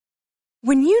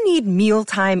When you need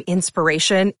mealtime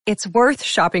inspiration, it's worth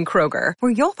shopping Kroger,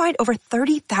 where you'll find over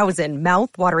 30,000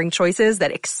 mouth-watering choices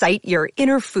that excite your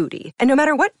inner foodie. And no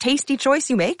matter what tasty choice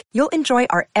you make, you'll enjoy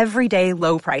our everyday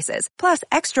low prices, plus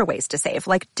extra ways to save,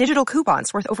 like digital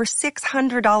coupons worth over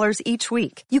 $600 each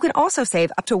week. You can also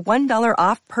save up to $1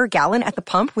 off per gallon at the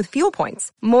pump with fuel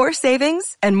points. More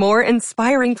savings and more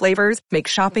inspiring flavors make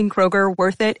shopping Kroger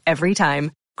worth it every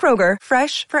time. Kroger,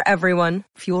 fresh for everyone.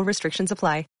 Fuel restrictions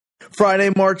apply. Friday,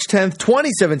 March 10th,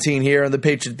 2017 here on the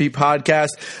Patriots Beat podcast.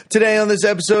 Today on this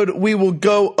episode, we will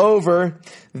go over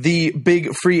the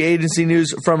big free agency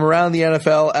news from around the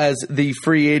NFL as the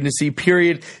free agency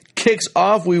period kicks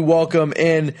off. We welcome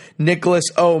in Nicholas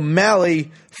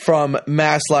O'Malley from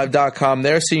MassLive.com,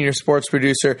 their senior sports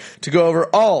producer, to go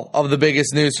over all of the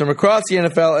biggest news from across the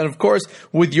NFL and, of course,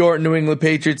 with your New England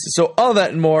Patriots. So all that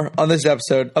and more on this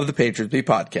episode of the Patriots Beat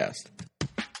podcast.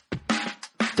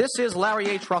 This is Larry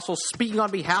H. Russell speaking on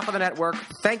behalf of the network,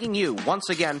 thanking you once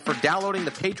again for downloading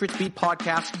the Patriots Beat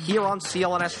podcast here on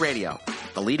CLNS Radio,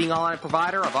 the leading online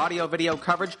provider of audio-video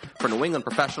coverage for New England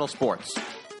professional sports.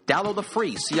 Download the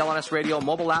free CLNS Radio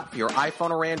mobile app for your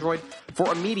iPhone or Android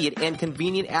for immediate and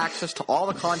convenient access to all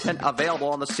the content available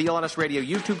on the CLNS Radio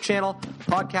YouTube channel,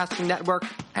 podcasting network,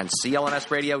 and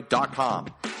clnsradio.com.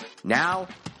 Now,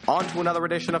 on to another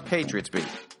edition of Patriots Beat.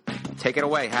 Take it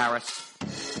away, Harris.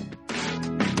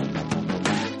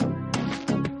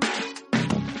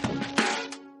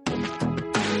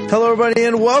 Hello, everybody,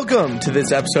 and welcome to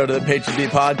this episode of the Patriots Beat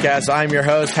podcast. I'm your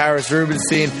host, Harris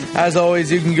Rubenstein. As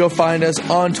always, you can go find us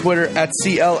on Twitter at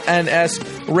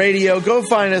CLNS Radio. Go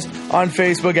find us on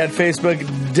Facebook at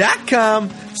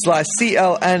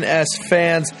facebook.com/CLNS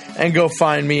fans. And go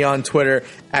find me on Twitter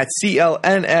at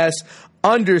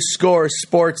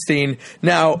CLNS_Sportstein.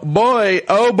 Now, boy,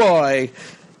 oh boy,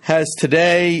 has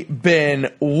today been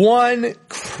one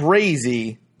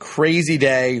crazy, crazy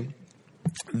day.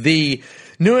 The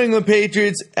New England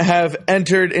Patriots have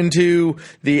entered into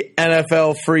the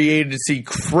NFL free agency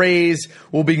craze.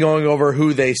 We'll be going over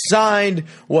who they signed,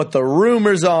 what the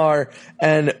rumors are,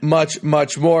 and much,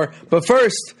 much more. But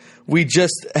first, we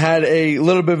just had a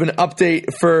little bit of an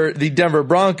update for the Denver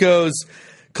Broncos.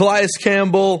 Calais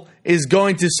Campbell is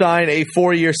going to sign a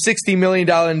 4-year, $60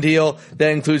 million deal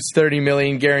that includes $30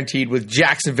 million guaranteed with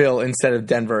Jacksonville instead of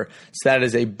Denver. So that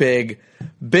is a big,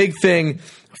 big thing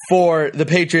for the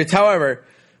Patriots. However,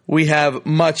 we have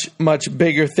much, much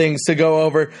bigger things to go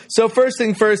over. So first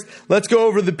thing first, let's go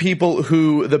over the people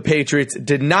who the Patriots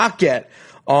did not get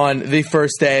on the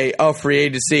first day of free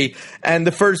agency. And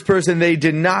the first person they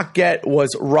did not get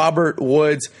was Robert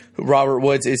Woods. Robert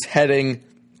Woods is heading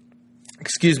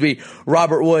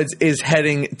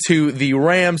to the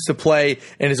Rams to play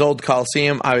in his old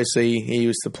Coliseum. Obviously, he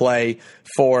used to play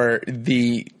for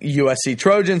the USC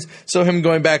Trojans, so him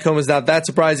going back home is not that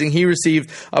surprising. He received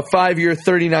a 5-year,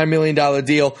 $39 million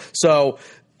deal, so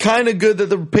kind of good that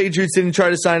the Patriots didn't try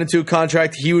to sign him to a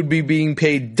contract. He would be being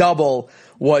paid double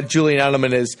what Julian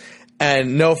Edelman is,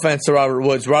 and no offense to Robert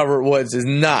Woods is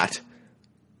not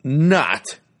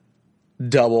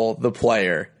double the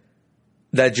player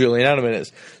that Julian Edelman is.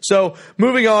 So,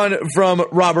 moving on from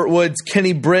Robert Woods,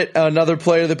 Kenny Britt, another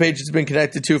player the Patriots have been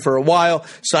connected to for a while,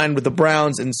 signed with the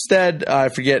Browns instead. I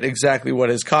forget exactly what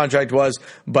his contract was,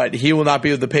 but he will not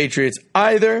be with the Patriots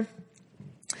either.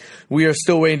 We are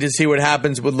still waiting to see what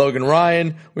happens with Logan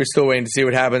Ryan. We're still waiting to see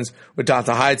what happens with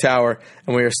Donta Hightower.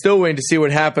 And we are still waiting to see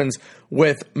what happens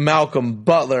with Malcolm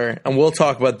Butler. And we'll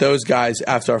talk about those guys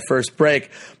after our first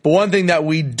break. But one thing that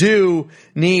we do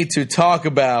need to talk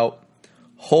about,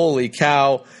 holy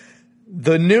cow,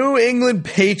 the New England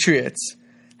Patriots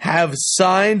have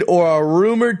signed or are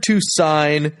rumored to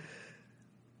sign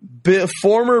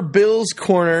former Bills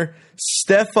corner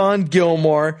Stephon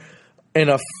Gilmore in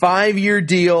a 5-year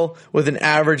deal with an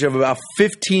average of about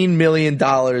 $15 million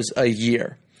a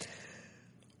year.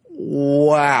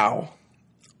 Wow.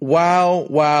 I'm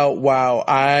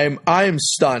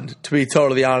stunned, to be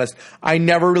totally honest. I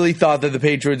never really thought that the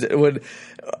Patriots would.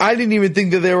 I didn't even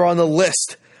think that they were on the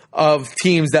list of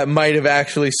teams that might have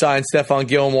actually signed Stephon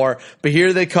Gilmore. But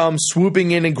here they come, swooping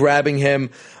in and grabbing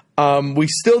him. We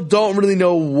still don't really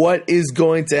know what is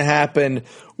going to happen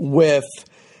with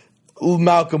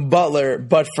Malcolm Butler,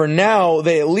 but for now,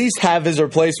 they at least have his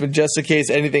replacement just in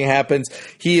case anything happens.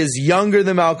 He is younger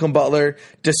than Malcolm Butler,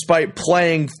 despite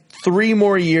playing 3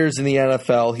 more years in the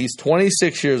NFL. He's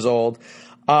 26 years old.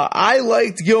 I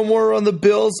liked Gilmore on the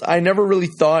Bills. I never really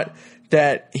thought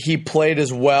that he played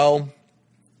as well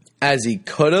as he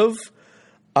could have.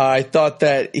 I thought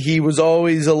that he was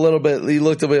always he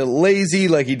looked a bit lazy,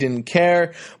 like he didn't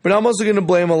care. But I'm also going to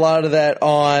blame a lot of that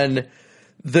on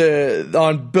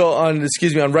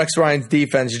on Rex Ryan's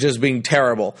defense just being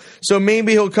terrible. So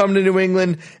maybe he'll come to New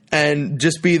England and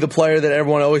just be the player that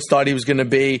everyone always thought he was going to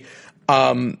be.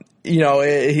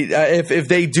 If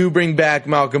they do bring back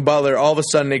Malcolm Butler, all of a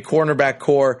sudden a cornerback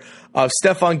core of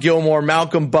Stephon Gilmore,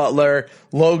 Malcolm Butler,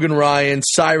 Logan Ryan,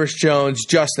 Cyrus Jones,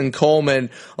 Justin Coleman,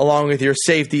 along with your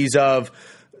safeties of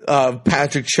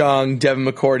Patrick Chung, Devin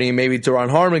McCourty, maybe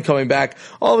Deron Harmon coming back,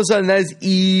 all of a sudden that is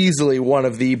easily one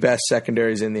of the best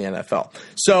secondaries in the NFL.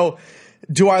 So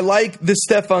do I like the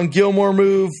Stephon Gilmore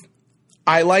move?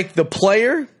 I like the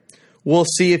player. We'll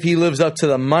see if he lives up to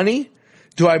the money.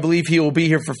 Do I believe he will be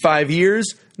here for 5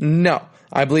 years? No.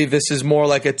 I believe this is more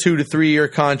like a 2 to 3 year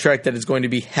contract that is going to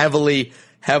be heavily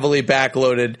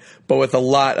backloaded, but with a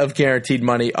lot of guaranteed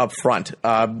money up front.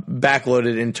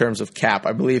 Backloaded in terms of cap.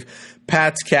 I believe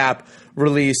Pat's cap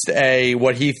released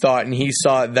what he thought, and he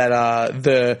saw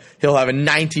that he'll have a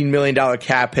 $19 million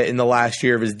cap hit in the last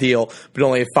year of his deal, but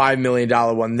only a $5 million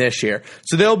one this year.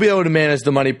 So they'll be able to manage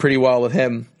the money pretty well with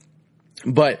him.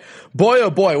 But boy,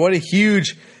 oh boy, what a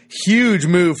huge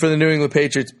move for the New England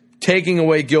Patriots, taking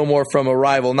away Gilmore from a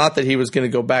rival. Not that he was going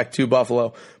to go back to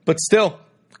Buffalo, but still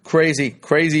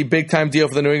crazy big-time deal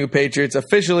for the New England Patriots,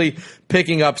 officially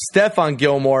picking up Stephon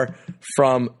Gilmore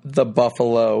from the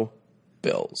Buffalo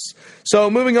Bills.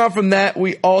 So moving on from that,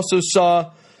 we also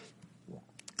saw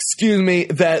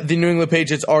that the New England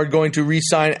Patriots are going to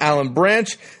re-sign Alan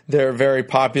Branch, their very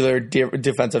popular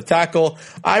defensive tackle.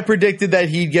 I predicted that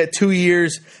he'd get 2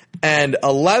 years and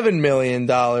 $11 million,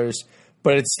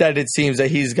 but instead it seems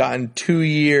that he's gotten 2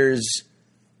 years,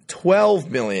 $12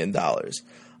 million.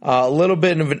 A little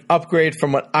bit of an upgrade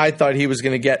from what I thought he was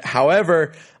going to get.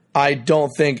 However, I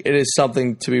don't think it is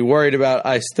something to be worried about.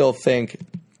 I still think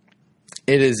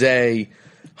it is a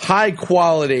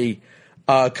high-quality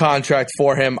contract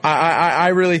for him. I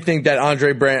really think that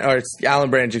Alan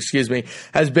Branch,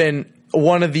 has been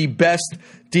one of the best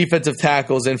defensive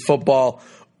tackles in football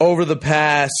over the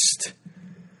past,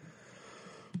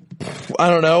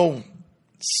 6-7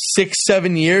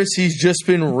 years. He's just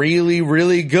been really,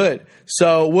 really good.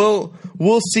 So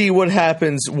we'll see what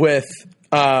happens with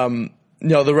the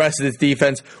rest of this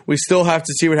defense. We still have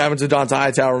to see what happens with Dont'a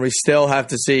Hightower, and we still have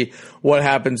to see what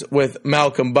happens with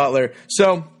Malcolm Butler.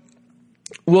 So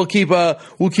we'll keep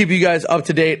you guys up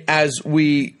to date as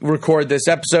we record this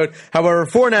episode. However,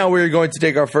 for now, we're going to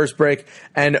take our first break,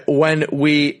 and when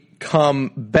we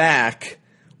come back,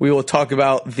 we will talk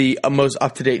about the most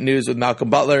up-to-date news with Malcolm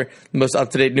Butler, the most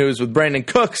up-to-date news with Brandon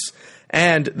Cooks,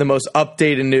 and the most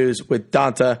updated news with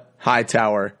Dont'a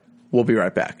Hightower. We'll be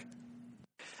right back.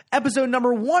 Episode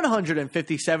number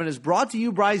 157 is brought to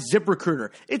you by ZipRecruiter.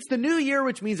 It's the new year,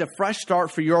 which means a fresh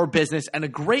start for your business, and a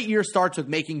great year starts with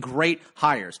making great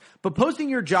hires. But posting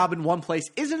your job in one place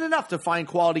isn't enough to find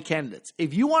quality candidates.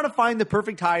 If you want to find the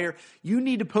perfect hire, you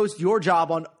need to post your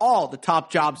job on all the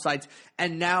top job sites,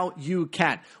 and now you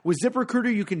can. With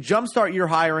ZipRecruiter, you can jumpstart your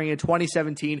hiring in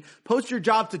 2017. Post your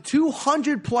job to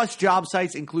 200-plus job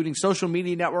sites, including social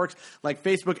media networks like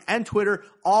Facebook and Twitter,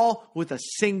 all with a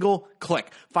single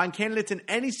click. Find candidates in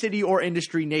any city or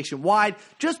industry nationwide.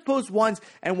 Just post once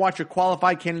and watch your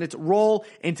qualified candidates roll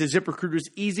into ZipRecruiter's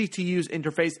easy-to-use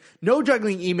interface. No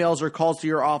juggling emails or calls to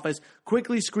your office.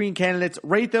 Quickly screen candidates,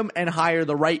 rate them, and hire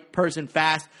the right person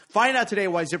fast. Find out today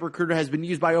why ZipRecruiter has been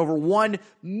used by over 1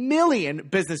 million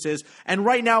businesses. And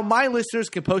right now, my listeners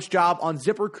can post job on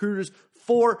ZipRecruiters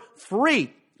for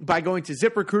free by going to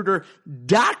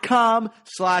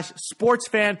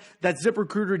ZipRecruiter.com/sportsfan. That's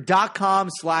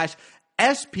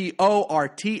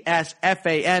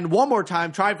ZipRecruiter.com/SPORTSFAN. One more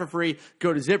time, try it for free.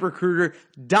 Go to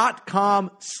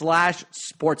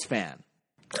ZipRecruiter.com/sportsfan.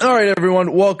 All right,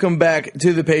 everyone, welcome back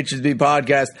to the Patriots Beat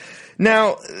podcast.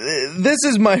 Now, this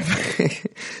is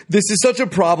such a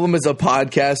problem as a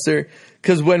podcaster,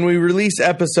 because when we release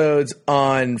episodes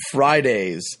on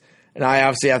Fridays, and I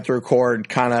obviously have to record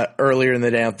kind of earlier in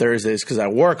the day on Thursdays because I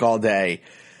work all day,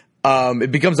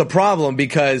 it becomes a problem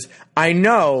because I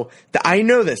know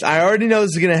this. I already know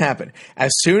this is going to happen.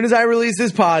 As soon as I release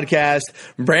this podcast,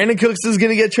 Brandon Cooks is going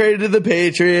to get traded to the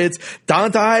Patriots.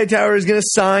 Dont'a Hightower is going to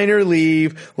sign or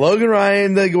leave. Logan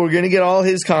Ryan, we're going to get all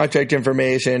his contract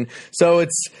information. So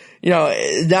it's, now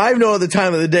I have no other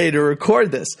time of the day to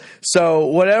record this. So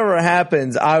whatever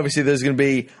happens, obviously there's going to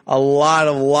be a lot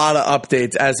of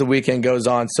updates as the weekend goes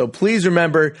on. So please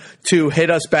remember to hit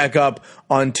us back up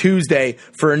on Tuesday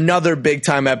for another big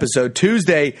time episode.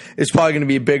 Tuesday is probably going to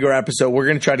be a bigger episode. We're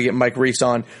going to try to get Mike Reese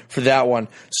on for that one.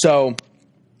 So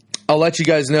I'll let you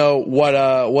guys know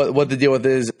what the deal with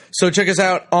is. So check us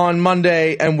out on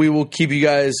Monday, and we will give you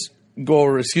guys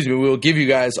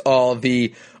all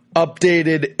the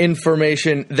updated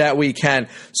information that we can.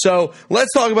 So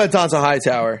let's talk about Dont'a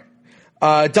Hightower.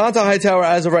 Dont'a Hightower,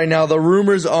 as of right now, the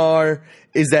rumors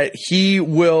is that he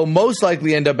will most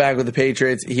likely end up back with the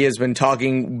Patriots. He has been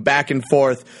talking back and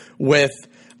forth with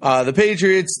the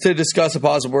Patriots to discuss a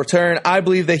possible return. I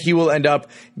believe that he will end up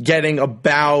getting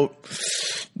about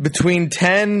between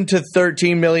 $10 to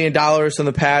 $13 million from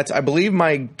the Pats. I believe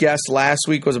my guess last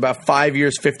week was about 5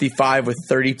 years, 55 with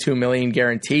 $32 million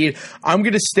guaranteed. I'm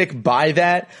going to stick by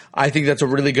that. I think that's a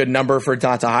really good number for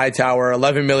Dont'a Hightower.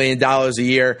 $11 million a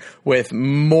year with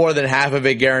more than half of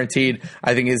it guaranteed,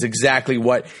 I think is exactly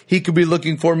what he could be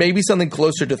looking for. Maybe something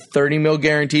closer to 30 mil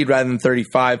guaranteed rather than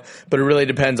 35, but it really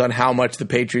depends on how much the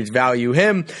Patriots value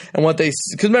him and what they,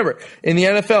 because remember, in the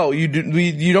NFL,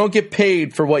 you don't get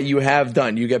paid for what you have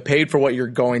done. You get paid for what you're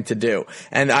going to do.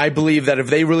 And I believe that if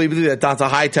they really believe that Dont'a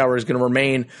Hightower is going to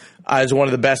remain as one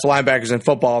of the best linebackers in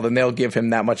football, then they'll give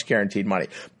him that much guaranteed money.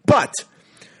 But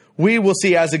we will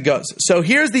see as it goes. So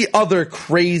here's the other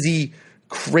crazy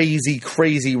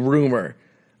rumor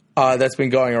that's been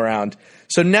going around.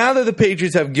 So now that the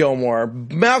Patriots have Gilmore,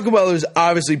 Malcolm Butler's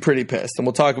obviously pretty pissed. And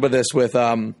we'll talk about this with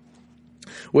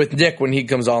Nick when he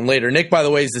comes on later. Nick, by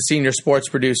the way, is the senior sports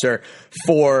producer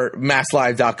for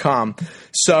MassLive.com.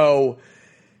 So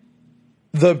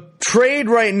the trade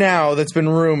right now that's been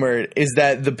rumored is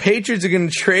that the Patriots are going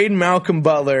to trade Malcolm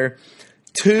Butler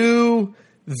to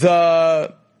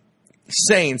the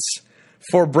Saints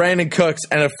for Brandon Cooks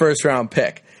and a first-round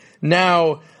pick.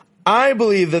 Now, I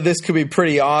believe that this could be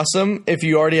pretty awesome if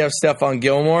you already have Stephon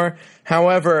Gilmore.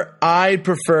 However, I'd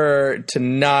prefer to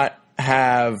not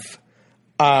have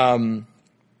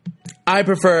I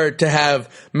prefer to have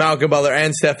Malcolm Butler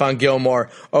and Stephon Gilmore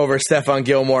over Stephon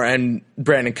Gilmore and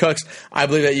Brandon Cooks. I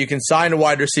believe that you can sign a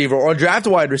wide receiver or draft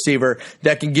a wide receiver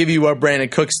that can give you what Brandon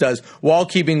Cooks does while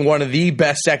keeping one of the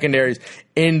best secondaries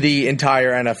in the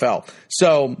entire NFL.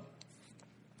 So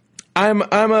I'm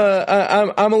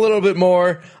a little bit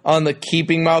more on the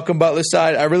keeping Malcolm Butler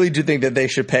side. I really do think that they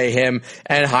should pay him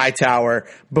and Hightower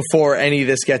before any of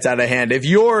this gets out of hand. If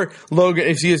you're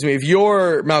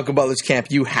Malcolm Butler's camp,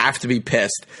 you have to be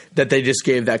pissed that they just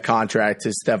gave that contract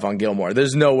to Stephon Gilmore.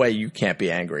 There's no way you can't be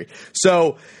angry.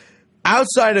 So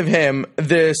outside of him,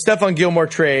 the Stephon Gilmore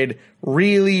trade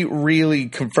really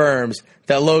confirms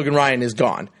that Logan Ryan is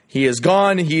gone. He is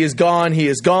gone. He is gone. He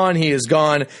is gone. He is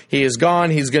gone. He is gone.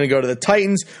 He's going to go to the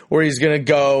Titans or he's going to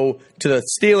go to the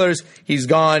Steelers. He's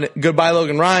gone. Goodbye,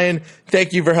 Logan Ryan.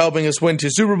 Thank you for helping us win 2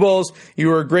 Super Bowls. You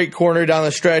were a great corner down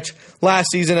the stretch last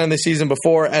season and the season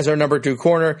before as our number 2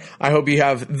 corner. I hope you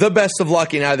have the best of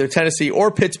luck in either Tennessee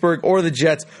or Pittsburgh or the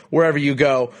Jets, wherever you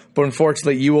go. But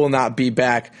unfortunately, you will not be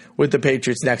back with the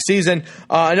Patriots next season.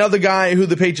 Another guy who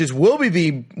the Patriots will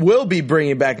be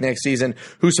bringing back next season,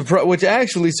 which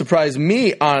actually surprised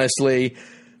me, honestly,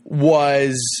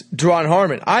 was Duron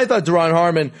Harmon. I thought Duron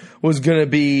Harmon was going to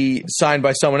be signed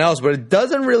by someone else, but it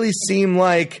doesn't really seem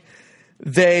like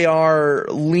they are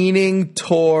leaning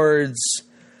towards,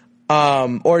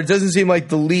 or it doesn't seem like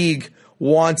the league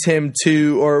wants him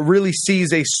to, or really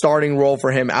sees a starting role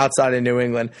for him outside of New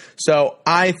England. So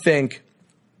I think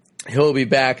he'll be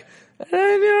back. And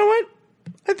you know what?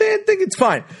 I think it's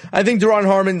fine. I think Duron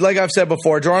Harmon, like I've said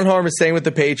before, Duron Harmon staying with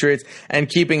the Patriots and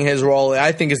keeping his role,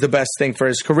 I think is the best thing for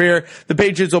his career. The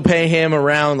Patriots will pay him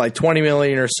around like $20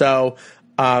 million or so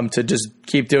to just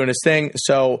keep doing his thing.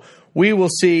 So we will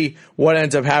see what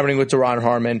ends up happening with Duron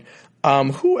Harmon.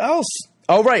 Who else?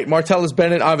 Oh, right. Martellus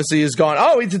Bennett obviously is gone.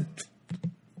 Oh,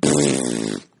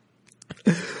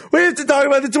 we have to talk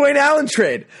about the Dwayne Allen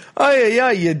trade. Oh,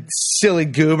 yeah, you silly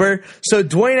goober. So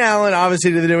Dwayne Allen,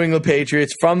 obviously to the New England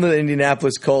Patriots from the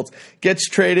Indianapolis Colts, gets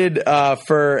traded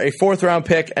for a 4th-round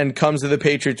pick and comes to the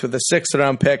Patriots with a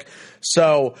 6th-round pick.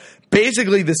 So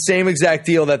basically the same exact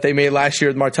deal that they made last year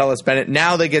with Martellus Bennett.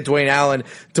 Now they get Dwayne Allen.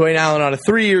 Dwayne Allen on a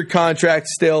 3-year contract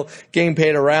still, getting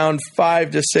paid around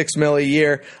 $5 to $6 million a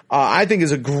year. I think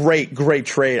is a great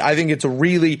trade. I think it's a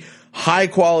really high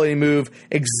quality move,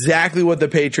 exactly what the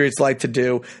Patriots like to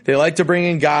do. They like to bring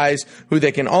in guys who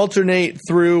they can alternate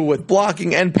through with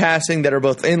blocking and passing that are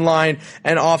both in line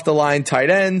and off the line tight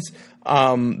ends. The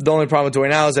only problem with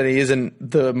Dwayne Allen is that he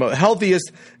isn't the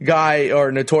healthiest guy or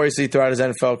notoriously throughout his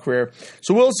NFL career.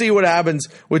 So we'll see what happens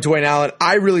with Dwayne Allen.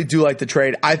 I really do like the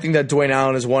trade. I think that Dwayne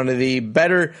Allen is one of the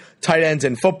better tight ends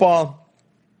in football.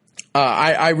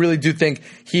 I really do think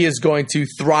he is going to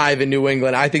thrive in New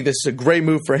England. I think this is a great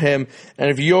move for him. And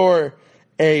if you're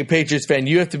a Patriots fan,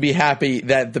 you have to be happy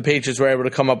that the Patriots were able to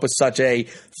come up with such a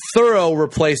thorough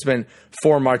replacement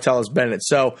for Martellus Bennett.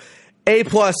 So A+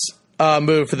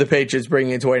 move for the Patriots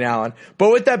bringing in Dwayne Allen.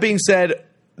 But with that being said,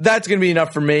 that's going to be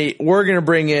enough for me. We're going to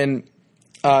bring in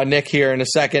Nick here in a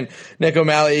second. Nick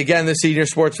O'Malley, again, the senior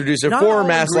sports producer for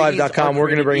MassLive.com. We're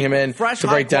going to bring him in to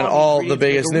break down all the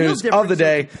biggest news of the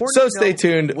day. So stay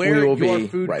tuned. We will be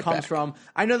right back. From.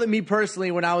 I know that me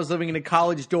personally, when I was living in a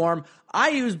college dorm, I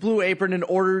used Blue Apron in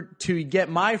order to get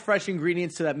my fresh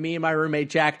ingredients so that me and my roommate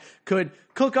Jack could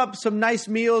cook up some nice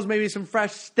meals, maybe some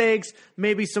fresh steaks,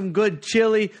 maybe some good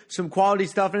chili, some quality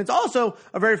stuff. And it's also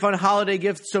a very fun holiday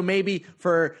gift. So maybe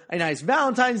for a nice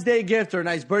Valentine's Day gift or a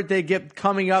nice birthday gift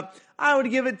coming up, I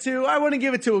wouldn't give it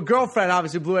to a girlfriend.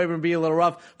 Obviously, Blue Apron would be a little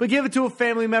rough, but give it to a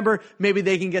family member. Maybe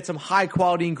they can get some high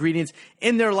quality ingredients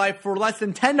in their life for less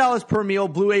than $10 per meal.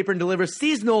 Blue Apron delivers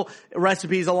seasonal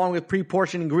recipes along with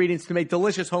pre-portioned ingredients to make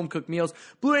delicious home cooked meals.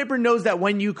 Blue Apron knows that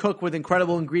when you cook with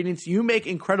incredible ingredients, you make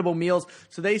incredible meals.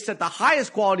 So they set the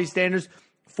highest quality standards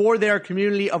for their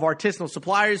community of artisanal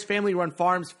suppliers, family-run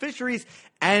farms, fisheries,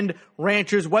 and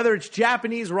ranchers. Whether it's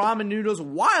Japanese ramen noodles,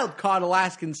 wild-caught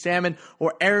Alaskan salmon,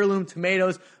 or heirloom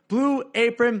tomatoes, Blue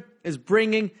Apron is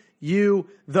bringing you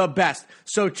the best.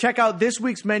 So check out this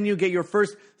week's menu. Get your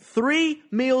first 3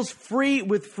 meals free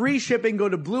with free shipping. Go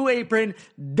to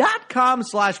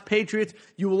blueapron.com/Patriots.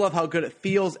 You will love how good it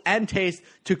feels and tastes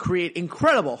to create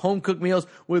incredible home-cooked meals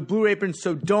with Blue Apron.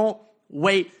 So don't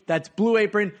wait. That's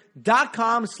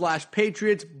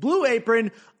blueapron.com/Patriots. Blue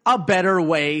Apron, a better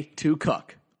way to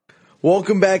cook.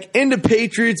 Welcome back into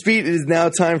Patriots Beat. It is now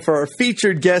time for our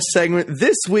featured guest segment.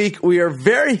 This week, we are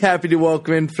very happy to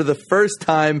welcome in for the first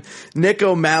time Nick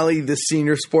O'Malley, the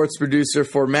senior sports producer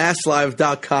for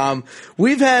MassLive.com.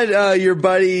 We've had your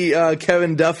buddy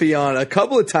Kevin Duffy on a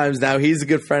couple of times now. He's a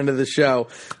good friend of the show,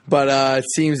 but it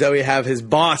seems that we have his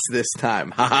boss this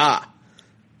time. Ha ha.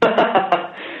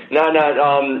 No.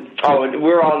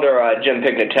 We're under Jim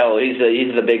Pignatello.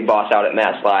 He's the big boss out at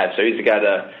Mass Live, so he's the guy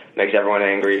that makes everyone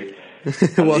angry.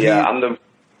 Well,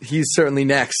 he's certainly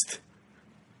next.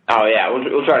 Oh yeah,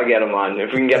 we'll try to get him on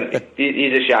if we can get him.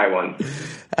 He's a shy one.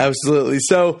 Absolutely.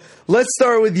 So let's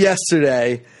start with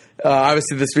yesterday.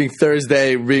 Obviously, this being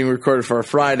Thursday, being recorded for a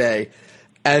Friday.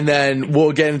 And then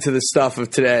we'll get into the stuff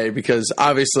of today because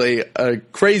obviously a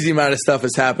crazy amount of stuff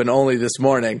has happened only this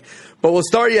morning. But we'll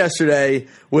start yesterday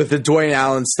with the Dwayne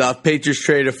Allen stuff. Patriots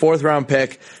traded a 4th-round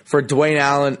pick for Dwayne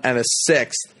Allen and a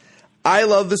 6th. I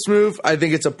love this move. I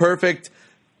think it's a perfect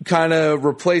kind of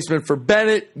replacement for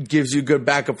Bennett. Gives you good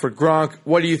backup for Gronk.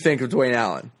 What do you think of Dwayne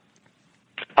Allen?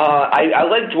 I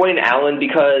like Dwayne Allen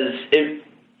because if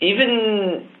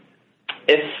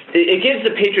it gives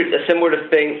the Patriots a similar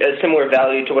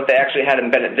value to what they actually had in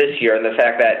Bennett this year, and the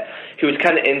fact that he was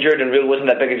kind of injured and really wasn't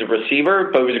that big as a receiver,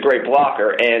 but he was a great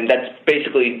blocker, and that's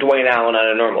basically Dwayne Allen on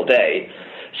a normal day.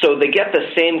 So they get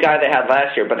the same guy they had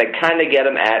last year, but they kind of get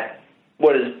him at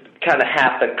what is kind of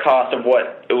half the cost of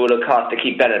what it would have cost to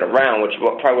keep Bennett around, which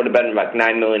probably would have been like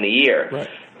 $9 million a year. Right.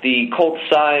 The Colts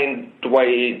signed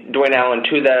Dwayne Allen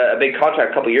to a big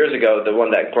contract a couple years ago, the one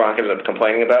that Gronk ended up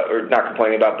complaining about, or not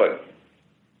complaining about, but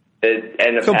it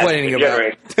ended up generating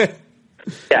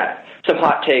some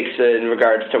hot takes in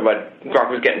regards to what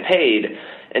Gronk was getting paid.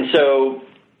 And so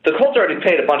the Colts already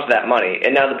paid a bunch of that money,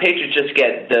 and now the Patriots just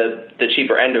get the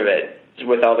cheaper end of it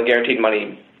with all the guaranteed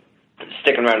money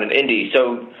sticking around in Indy.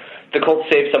 So the Colts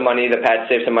saved some money, the Pats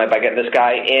saved some money by getting this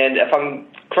guy, and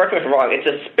correct me if I'm wrong, it's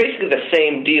basically the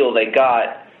same deal they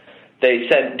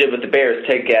did with the Bears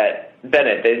to get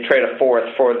Bennett. They trade a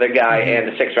 4th for the guy and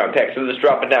the 6th-round pick, so just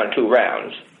drop it down 2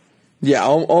 rounds. Yeah,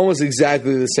 almost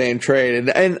exactly the same trade.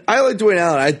 And I like Dwayne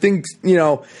Allen. I think,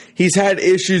 he's had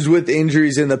issues with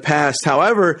injuries in the past.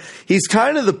 However, he's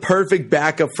kind of the perfect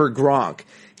backup for Gronk.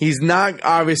 He's not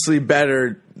obviously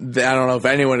better, I don't know if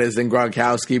anyone is, than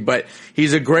Gronkowski, but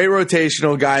he's a great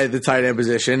rotational guy at the tight end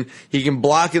position. He can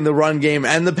block in the run game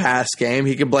and the pass game.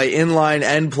 He can play inline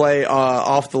and play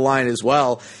off the line as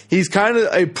well. He's kind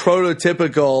of a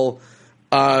prototypical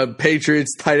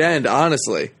Patriots tight end,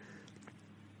 honestly.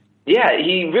 Yeah,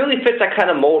 he really fits that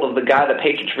kind of mold of the guy the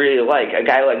Patriots really like. A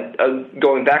guy like,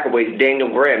 going back a ways, Daniel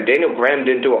Graham. Daniel Graham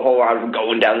didn't do a whole lot of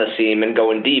going down the seam and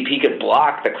going deep. He could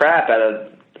block the crap out of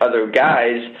other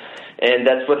guys, and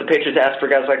that's what the Patriots ask for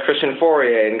guys like Christian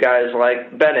Fourier and guys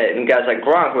like Bennett and guys like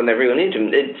Gronk when they really need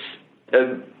him. This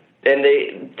is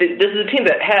a team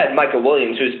that had Michael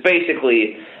Williams, who's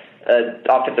basically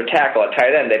offensive tackle at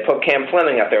tight end. They put Cam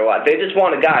Fleming out there a lot. They just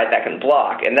want a guy that can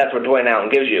block, and that's what Dwayne Allen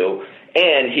gives you.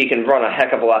 And he can run a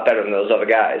heck of a lot better than those other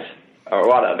guys, or a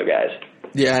lot of other guys.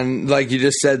 Yeah, and like you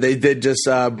just said, they did just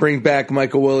bring back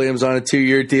Michael Williams on a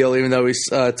 2-year deal, even though he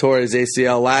tore his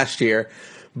ACL last year.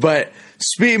 But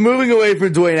moving away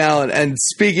from Dwayne Allen and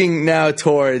speaking now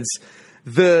towards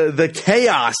the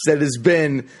chaos that has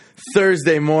been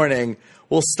Thursday morning,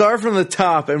 we'll start from the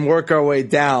top and work our way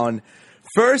down.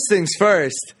 First things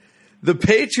first, the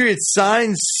Patriots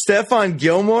signed Stephon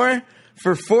Gilmore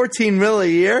for $14 million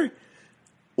a year.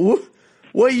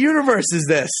 What universe is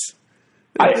this?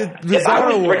 If I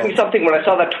was breaking something when I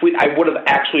saw that tweet, I would have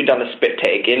actually done a spit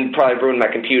take and probably ruined my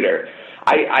computer.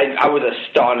 I was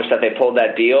astonished that they pulled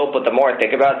that deal, but the more I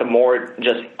think about it, the more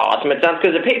just awesome it sounds,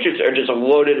 because the Patriots are just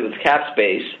loaded with cap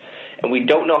space, and we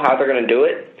don't know how they're going to do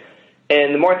it.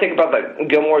 And the more I think about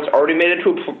that, Gilmore's already made it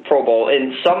to a Pro Bowl.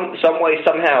 In some way,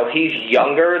 somehow, he's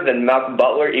younger than Malcolm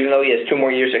Butler, even though he has 2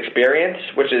 more years' experience,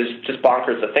 which is just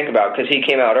bonkers to think about, because he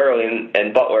came out early,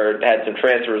 and Butler had some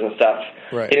transfers and stuff.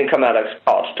 Right. He didn't come out of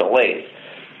college till late.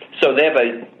 So they have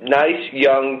a nice,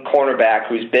 young cornerback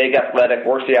who's big, athletic,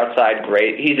 works the outside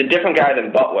great. He's a different guy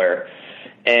than Butler.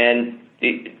 And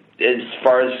as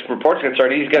far as reports are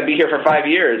concerned, he's going to be here for 5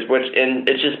 years, and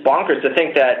it's just bonkers to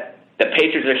think that the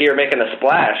Patriots are here making a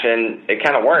splash, and it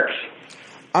kind of works.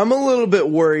 I'm a little bit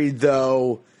worried,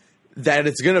 though, that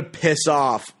it's going to piss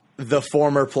off the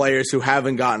former players who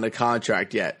haven't gotten a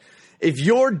contract yet. If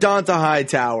you're Donta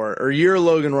Hightower or you're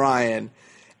Logan Ryan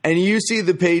and you see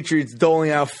the Patriots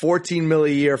doling out $14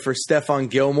 million a year for Stephon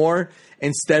Gilmore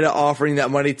instead of offering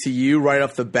that money to you right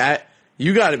off the bat,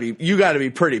 you got to be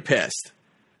pretty pissed.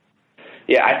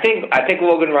 Yeah, I think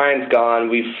Logan Ryan's gone.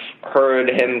 We've heard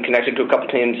him connected to a couple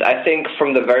teams. I think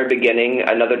from the very beginning,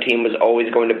 another team was always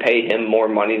going to pay him more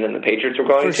money than the Patriots were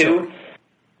going to. Sure.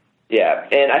 Yeah,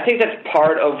 and I think that's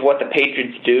part of what the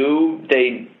Patriots do.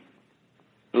 They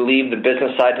leave the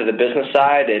business side to the business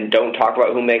side and don't talk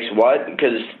about who makes what,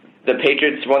 because the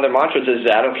Patriots, one of their mantras is,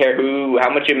 I don't care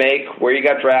how much you make, where you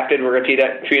got drafted, we're going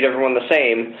to treat everyone the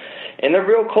same. And they're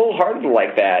real cold-hearted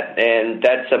like that, and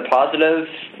that's a positive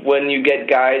when you get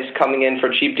guys coming in for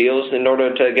cheap deals in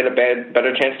order to get a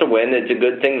better chance to win. It's a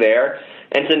good thing there.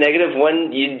 And it's a negative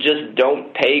when you just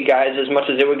don't pay guys as much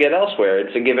as they would get elsewhere.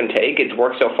 It's a give and take. It's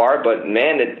worked so far, but,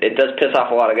 man, it does piss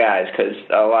off a lot of guys because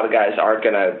a lot of guys aren't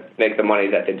going to make the money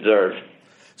that they deserve.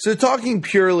 So talking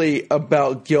purely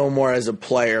about Gilmore as a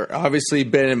player, obviously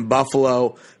been in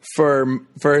Buffalo for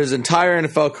his entire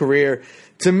NFL career.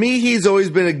 To me, he's always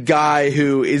been a guy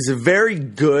who is very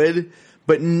good,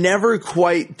 but never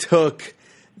quite took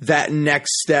that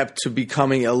next step to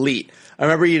becoming elite. I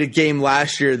remember he had a game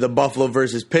last year, the Buffalo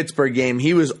versus Pittsburgh game.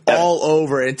 He was all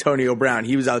over Antonio Brown.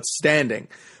 He was outstanding.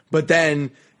 But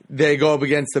then they go up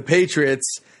against the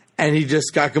Patriots, and he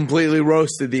just got completely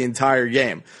roasted the entire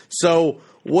game. So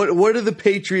what do the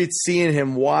Patriots see in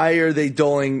him? Why are they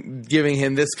giving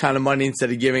him this kind of money instead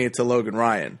of giving it to Logan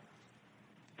Ryan?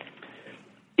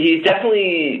 He's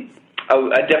definitely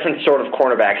a different sort of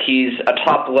cornerback. He's a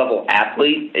top-level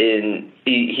athlete, and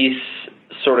he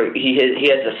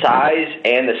has the size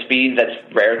and the speed that's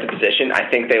rare at the position.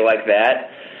 I think they like that.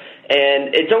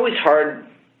 And it's always hard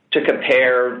to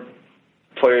compare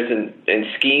players in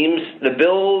schemes. The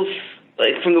Bills,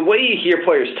 like from the way you hear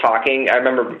players talking, I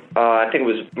remember I think it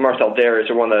was Marcel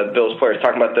Darius or one of the Bills players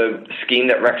talking about the scheme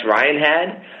that Rex Ryan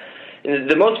had. And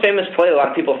the most famous play a lot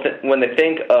of people when they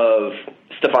think of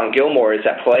Stephon Gilmore is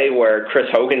that play where Chris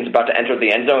Hogan's about to enter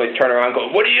the end zone. He's turning around and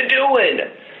going, "What are you doing?"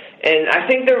 And I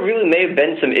think there really may have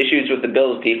been some issues with the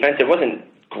Bills' defense. It wasn't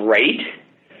great.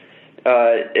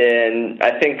 And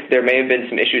I think there may have been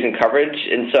some issues in coverage.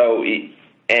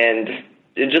 And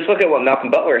just look at what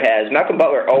Malcolm Butler has. Malcolm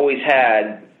Butler always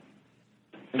had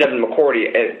Devin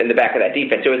McCourty in the back of that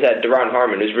defense. It was that Deron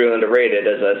Harmon, who's really underrated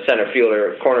as a center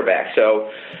fielder cornerback. So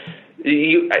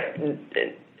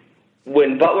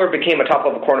when Butler became a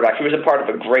top-level cornerback, he was a part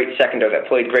of a great secondary that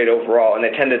played great overall, and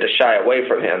they tended to shy away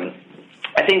from him.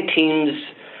 I think teams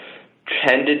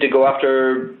tended to go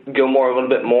after Gilmore a little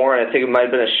bit more, and I think it might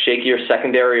have been a shakier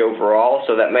secondary overall,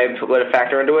 so that may have played a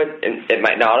factor into it, and it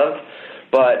might not have.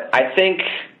 But I think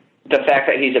the fact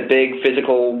that he's a big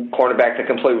physical cornerback that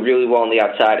can play really well on the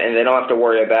outside, and they don't have to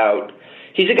worry about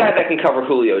 – he's a guy that can cover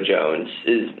Julio Jones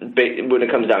when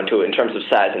it comes down to it in terms of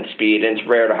size and speed, and it's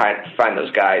rare to find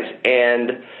those guys.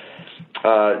 And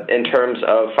in terms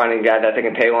of finding a guy that they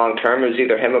can pay long-term, it was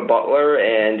either him or Butler,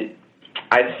 and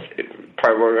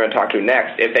probably what we're going to talk to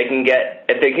next. If they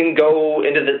can go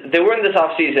into they were in this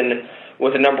offseason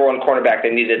with a number one cornerback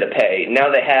they needed to pay.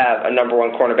 Now they have a number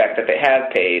one cornerback that they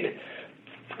have paid.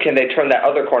 Can they turn that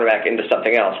other cornerback into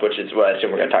something else, which is what I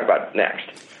assume we're going to talk about next.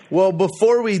 Well,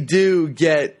 before we do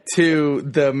get to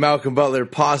the Malcolm Butler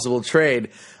possible trade,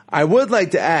 I would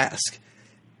like to ask,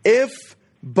 if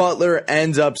Butler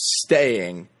ends up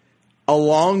staying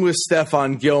along with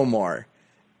Stephon Gilmore,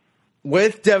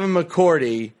 with Devin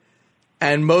McCourty,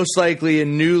 and most likely a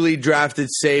newly drafted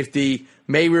safety,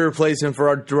 maybe replace him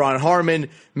for Deron Harmon,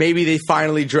 maybe they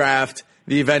finally draft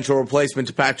the eventual replacement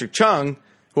to Patrick Chung,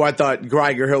 who I thought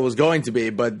Geiger Hill was going to be,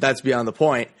 but that's beyond the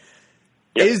point.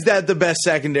 Yep. Is that the best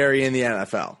secondary in the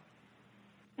NFL?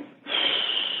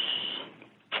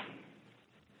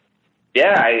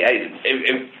 Yeah,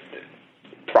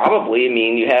 probably. I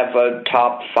mean, you have a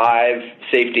top 5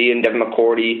 safety in Devin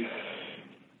McCourty,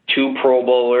 2 Pro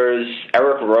Bowlers,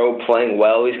 Eric Rowe playing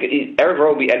well. Eric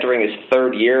Rowe will be entering his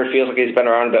 3rd year. It feels like he's been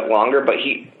around a bit longer, but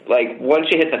once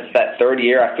you hit that 3rd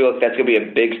year, I feel like that's going to be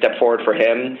a big step forward for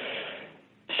him.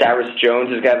 Cyrus Jones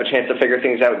is going to have a chance to figure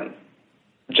things out.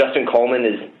 Justin Coleman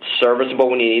is serviceable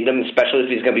when you need him, especially if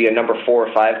he's going to be a number 4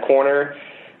 or 5 corner.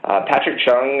 Patrick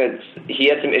Chung, he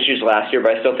had some issues last year,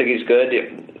 but I still think he's good.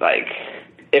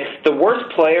 If the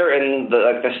worst player in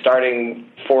the starting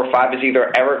 4 or 5 is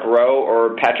either Eric Rowe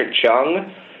or Patrick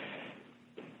Chung,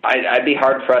 I'd be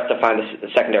hard pressed to find a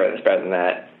secondary that's better than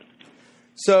that.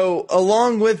 So,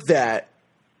 along with that,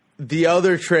 the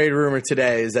other trade rumor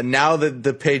today is that now that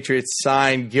the Patriots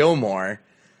signed Gilmore,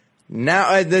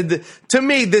 now to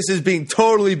me this is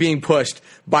totally being pushed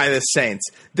by the Saints.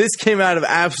 This came out of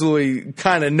absolutely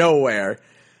kind of nowhere,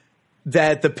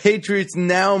 that the Patriots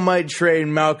now might trade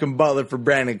Malcolm Butler for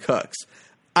Brandon Cooks.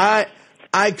 I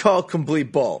call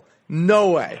complete bull.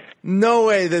 No way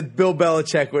that Bill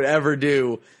Belichick would ever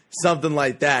do something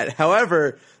like that.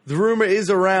 However, the rumor is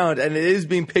around, and it is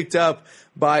being picked up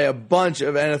by a bunch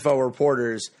of NFL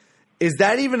reporters. Is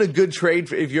that even a good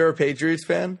trade if you're a Patriots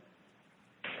fan?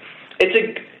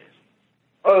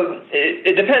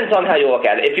 It depends on how you look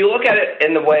at it. If you look at it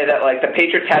in the way that the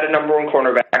Patriots had a number 1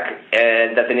 cornerback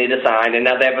and that they need to sign, and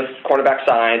now they have a cornerback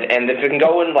signed, and if it can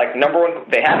go in number 1,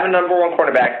 they have a number 1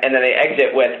 cornerback, and then they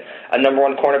exit with a number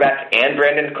 1 cornerback and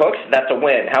Brandon Cooks, that's a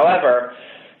win. However,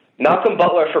 Malcolm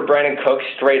Butler for Brandon Cooks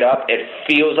straight up, it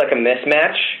feels like a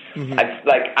mismatch. Mm-hmm.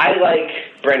 I like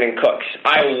Brandon Cooks.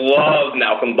 I love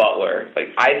Malcolm Butler.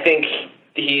 I think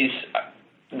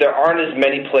there aren't as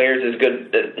many players as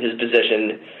good at his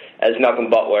position as Malcolm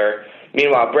Butler.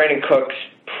 Meanwhile, Brandon Cooks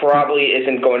probably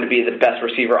isn't going to be the best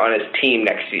receiver on his team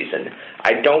next season.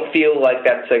 I don't feel like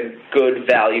that's a good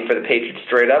value for the Patriots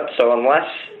straight up. So unless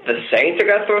the Saints are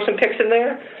going to throw some picks in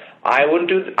there, I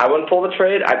wouldn't pull the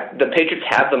trade. The Patriots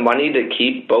have the money to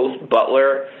keep both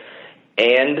Butler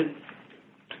and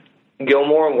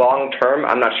Gilmore long term.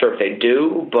 I'm not sure if they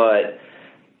do,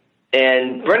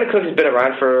 and Brandon Cooks has been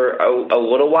around for a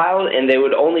little while, and they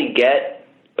would only get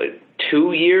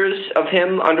 2 years of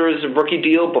him under his rookie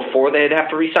deal before they'd have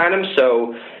to re-sign him.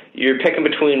 So you're picking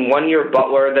between 1 year of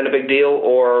Butler, then a big deal,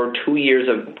 or 2 years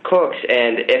of Cooks.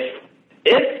 And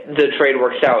if the trade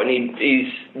works out and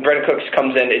Brandon Cooks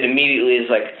comes in, it immediately is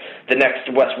the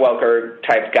next Wes Welker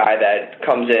type guy that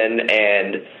comes in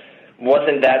and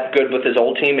wasn't that good with his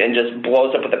old team and just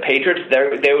blows up with the Patriots,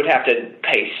 they would have to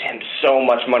pay him so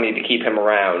much money to keep him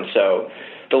around. So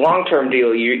the long-term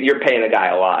deal, you're paying a guy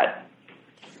a lot.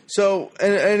 So,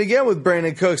 and again with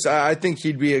Brandon Cooks, I think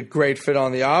he'd be a great fit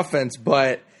on the offense,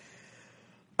 but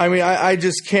I mean, I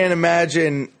just can't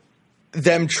imagine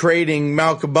them trading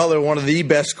Malcolm Butler, one of the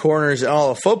best corners in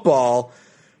all of football,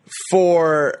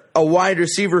 for a wide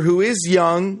receiver who is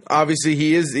young. Obviously,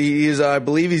 he is. I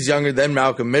believe he's younger than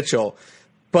Malcolm Mitchell.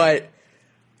 But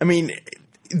I mean,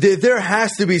 there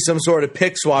has to be some sort of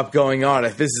pick swap going on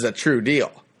if this is a true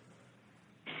deal.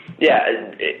 Yeah,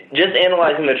 just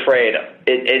analyzing the trade,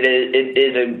 it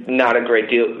is not a great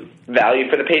deal value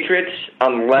for the Patriots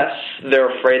unless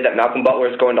they're afraid that Malcolm Butler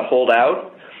is going to hold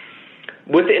out.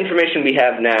 With the information we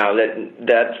have now,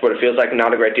 that's what it feels like,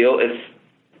 not a great deal. If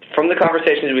from the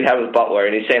conversations we have with Butler,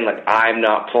 and he's saying, I'm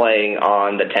not playing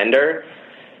on the tender,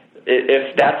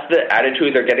 if that's the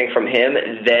attitude they're getting from him,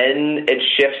 then it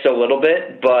shifts a little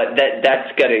bit, but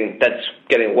that's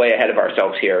getting way ahead of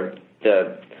ourselves here.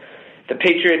 The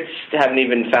Patriots haven't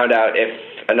even found out if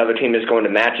another team is going to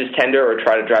match his tender or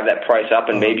try to drive that price up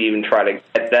and maybe even try to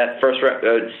get that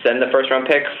send the first-round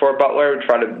pick for Butler,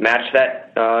 try to match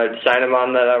that, sign him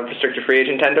on the restricted free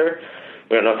agent tender.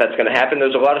 We don't know if that's going to happen.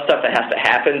 There's a lot of stuff that has to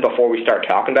happen before we start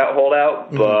talking about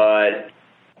holdout, but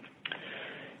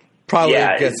probably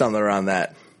get something around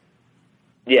that.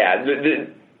 Yeah,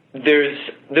 there's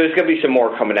going to be some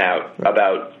more coming out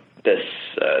about this,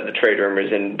 the trade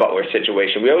rumors and Butler's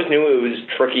situation. We always knew it was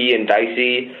tricky and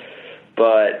dicey,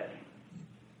 but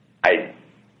I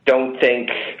don't think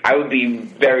I would be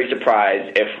very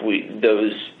surprised if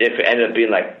it ended up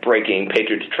being breaking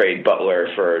Patriots trade Butler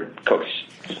for Cooks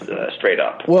straight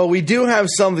up. Well, we do have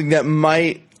something that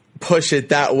might push it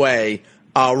that way.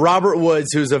 Robert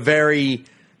Woods, who's a very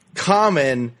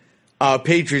common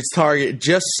Patriots target,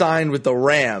 just signed with the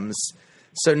Rams.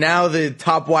 So now the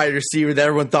top wide receiver that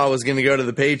everyone thought was going to go to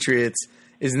the Patriots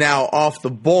is now off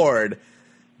the board.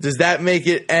 Does that make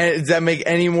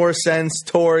any more sense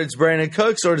towards Brandon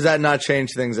Cooks, or does that not change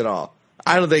things at all?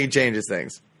 I don't think it changes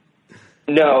things.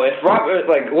 No, if Robert,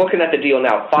 looking at the deal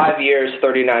now, 5 years,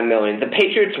 $39 million. The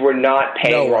Patriots were not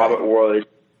paying Robert Woods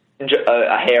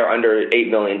a hair under $8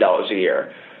 million a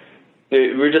year.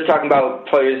 We're just talking about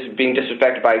players being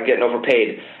disrespected by getting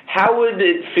overpaid. How would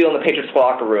it feel in the Patriots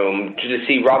locker room to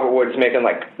see Robert Woods making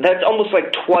that's almost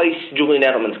like twice Julian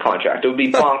Edelman's contract? It would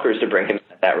be bonkers to bring him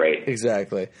at that rate.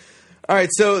 Exactly. All right,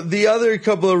 so the other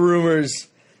couple of rumors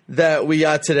that we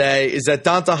got today is that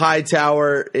Donta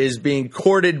Hightower is being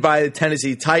courted by the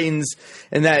Tennessee Titans,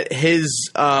 and that his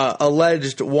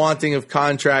alleged wanting of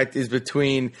contract is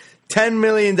between $10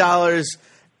 million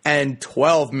and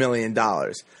 $12 million.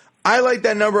 I like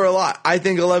that number a lot. I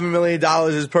think $11 million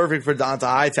is perfect for Donta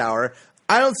Hightower.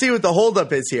 I don't see what the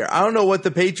holdup is here. I don't know what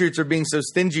the Patriots are being so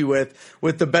stingy with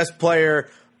the best player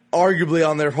arguably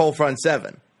on their whole front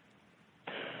seven.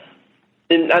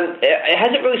 It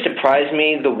hasn't really surprised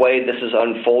me the way this has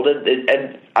unfolded.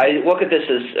 I look at this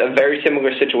as a very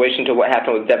similar situation to what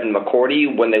happened with Devin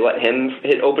McCourty when they let him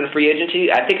hit open free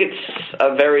agency. I think it's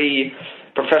a very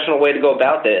professional way to go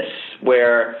about this,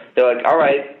 where they're like, all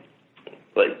right,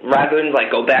 rather than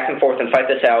go back and forth and fight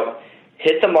this out,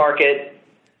 hit the market.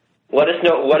 Let us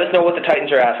know what the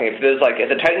Titans are asking. If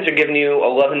the Titans are giving you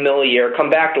 $11 million a year, come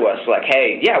back to us.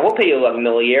 Hey, yeah, we'll pay you $11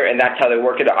 million a year, and that's how they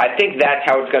work it out. I think that's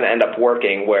how it's going to end up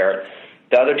working, where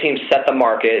the other teams set the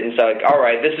market and say, all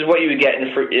right, this is what you would get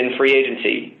in free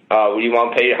agency. You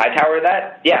want to pay Hightower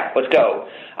that? Yeah, let's go.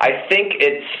 I think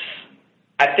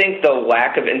the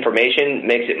lack of information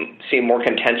makes it seem more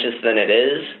contentious than it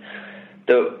is.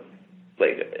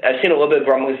 I've seen a little bit of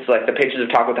rumblings, the Patriots have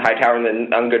talked with the Hightower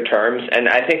on good terms, and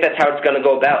I think that's how it's going to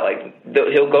go about.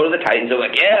 He'll go to the Titans,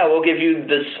 they're yeah, we'll give you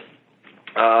this,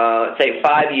 say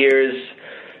 5 years,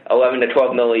 $11 to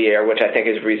 $12 million a year, which I think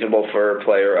is reasonable for a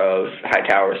player of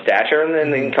Hightower's stature, and then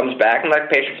he comes back and the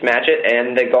Patriots match it,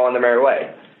 and they go on their merry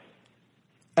way.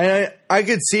 And I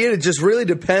could see it. It just really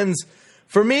depends.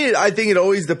 For me, I think it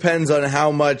always depends on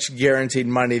how much guaranteed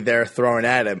money they're throwing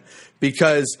at him.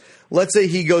 Because let's say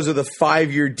he goes with a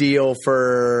 5-year deal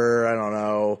for,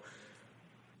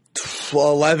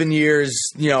 11 years,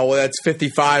 that's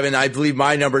 55. And I believe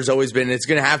my number's always been it's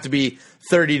going to have to be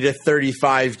 30 to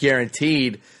 35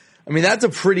 guaranteed. I mean, that's a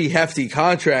pretty hefty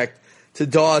contract to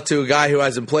draw to a guy who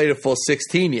hasn't played a full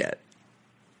 16 yet.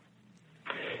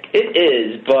 It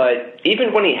is, but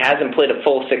even when he hasn't played a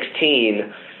full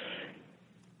 16,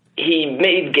 he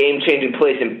made game-changing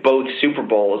plays in both Super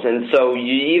Bowls, and so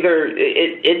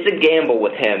it's a gamble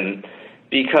with him,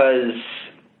 because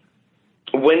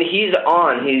when he's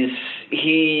on,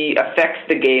 he affects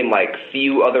the game like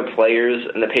few other players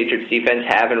in the Patriots defense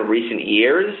have in recent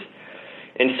years,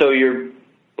 and so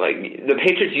the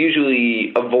Patriots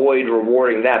usually avoid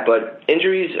rewarding that, but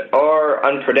injuries are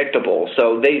unpredictable,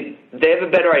 so they have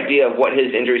a better idea of what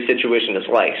his injury situation is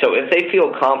like. So if they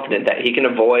feel confident that he can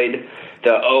avoid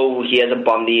he has a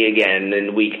bum knee again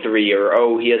in week 3,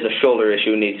 or he has a shoulder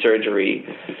issue and needs surgery,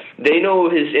 they know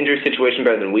his injury situation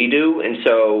better than we do, and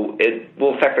so it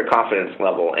will affect their confidence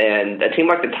level. And a team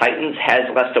like the Titans has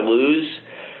less to lose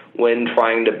when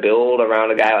trying to build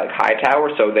around a guy like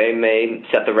Hightower, so they may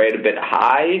set the rate a bit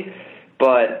high.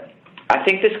 But I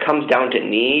think this comes down to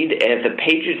need, and if the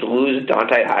Patriots lose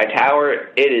Donta Hightower,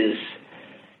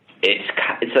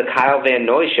 it's a Kyle Van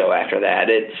Noy show after that.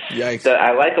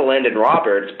 I like Landon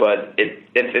Roberts, but if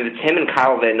it's him and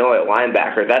Kyle Van Noy at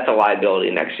linebacker, that's a liability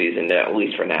next season, at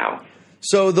least for now.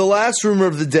 So the last rumor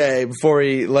of the day, before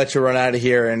we let you run out of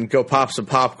here and go pop some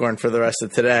popcorn for the rest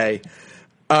of today,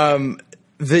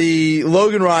 the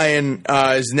Logan Ryan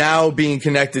is now being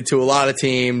connected to a lot of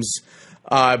teams.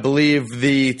 I believe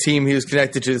the team he was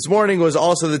connected to this morning was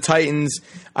also the Titans.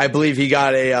 I believe he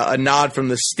got a nod from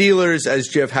the Steelers, as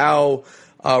Jeff Howe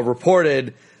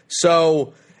reported.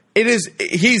 So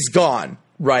he's gone,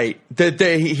 right?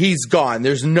 He's gone.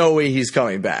 There's no way he's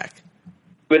coming back.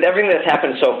 With everything that's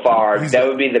happened so far, that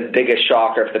would be the biggest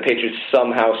shocker if the Patriots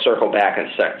somehow circle back and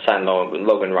sign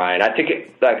Logan Ryan. I think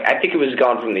it was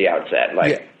gone from the outset.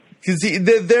 Because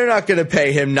they're not going to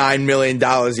pay him $9 million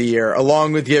a year,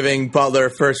 along with giving Butler a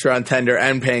first-round tender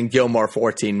and paying Gilmore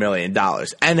 $14 million,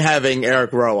 and having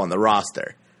Eric Rowe on the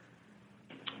roster.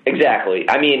 Exactly.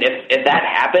 I mean, if that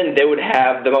happened, they would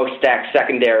have the most stacked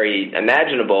secondary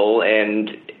imaginable, and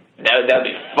that would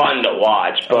be fun to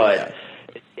watch. But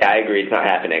yeah, I agree, it's not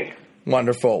happening.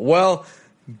 Wonderful. Well,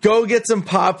 go get some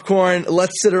popcorn.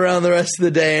 Let's sit around the rest of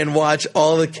the day and watch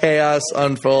all the chaos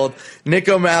unfold. Nick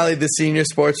O'Malley, the senior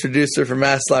sports producer for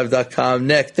MassLive.com.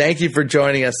 Nick, thank you for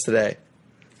joining us today.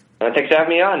 Thanks for having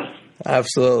me on.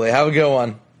 Absolutely. Have a good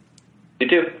one. You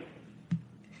too.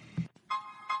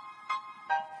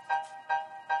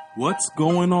 What's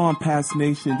going on, Pats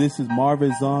Nation? This is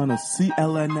Marvin Zahn of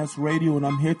CLNS Radio, and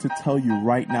I'm here to tell you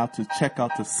right now to check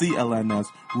out the CLNS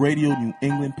Radio New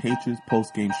England Patriots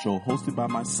postgame show, hosted by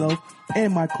myself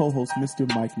and my co-host, Mr.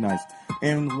 Mike Nice,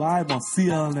 and live on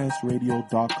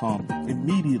CLNSradio.com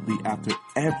immediately after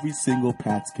every single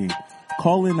Pats game.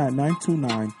 Call in at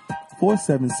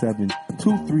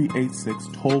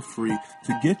 929-477-2386 toll-free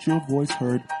to get your voice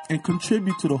heard and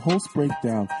contribute to the host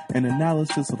breakdown and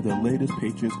analysis of the latest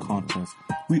Patriots contest.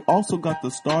 We also got the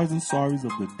stars and sorries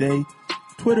of the day,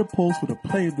 Twitter posts for the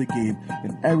play of the game,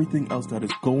 and everything else that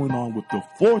is going on with the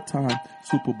 4-time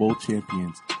Super Bowl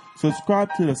champions.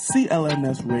 Subscribe to the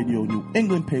CLNS Radio New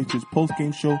England Patriots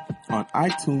postgame show on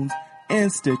iTunes and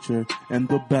Stitcher, and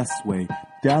the best way,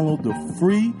 download the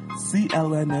free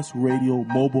CLNS Radio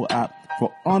mobile app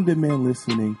for on-demand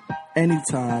listening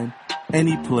anytime,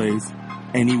 any place,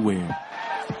 anywhere.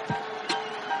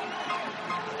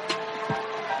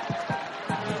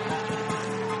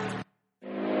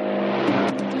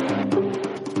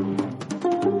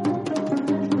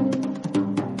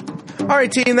 All right,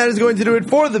 team, that is going to do it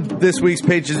for this week's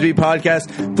Patriots Beat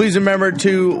podcast. Please remember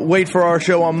to wait for our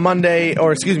show on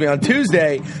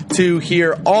Tuesday to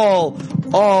hear all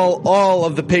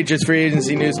of the Patriots free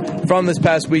agency news from this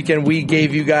past weekend. We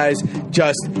gave you guys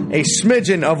just a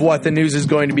smidgen of what the news is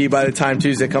going to be by the time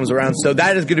Tuesday comes around. So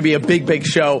that is going to be a big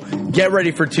show. Get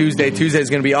ready for Tuesday. Tuesday is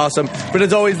going to be awesome. But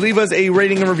as always, leave us a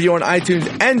rating and review on iTunes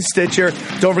and Stitcher.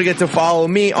 Don't forget to follow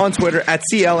me on Twitter at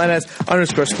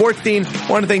CLNS_SportsDean.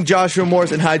 Want to thank Joshua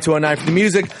Morris and Hyde 209 for the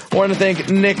music. Want to thank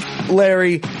Nick,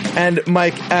 Larry, and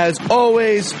Mike as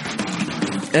always.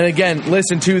 And again,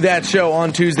 listen to that show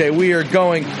on Tuesday. We are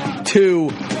going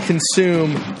to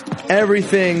consume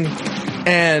everything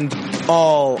and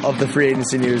all of the free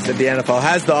agency news that the NFL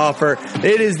has to offer.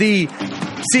 It is the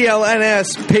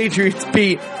CLNS Patriots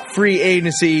Beat free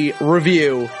agency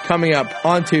review coming up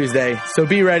on Tuesday. So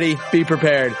be ready, be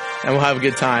prepared, and we'll have a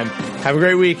good time. Have a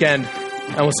great weekend,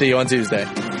 and we'll see you on Tuesday.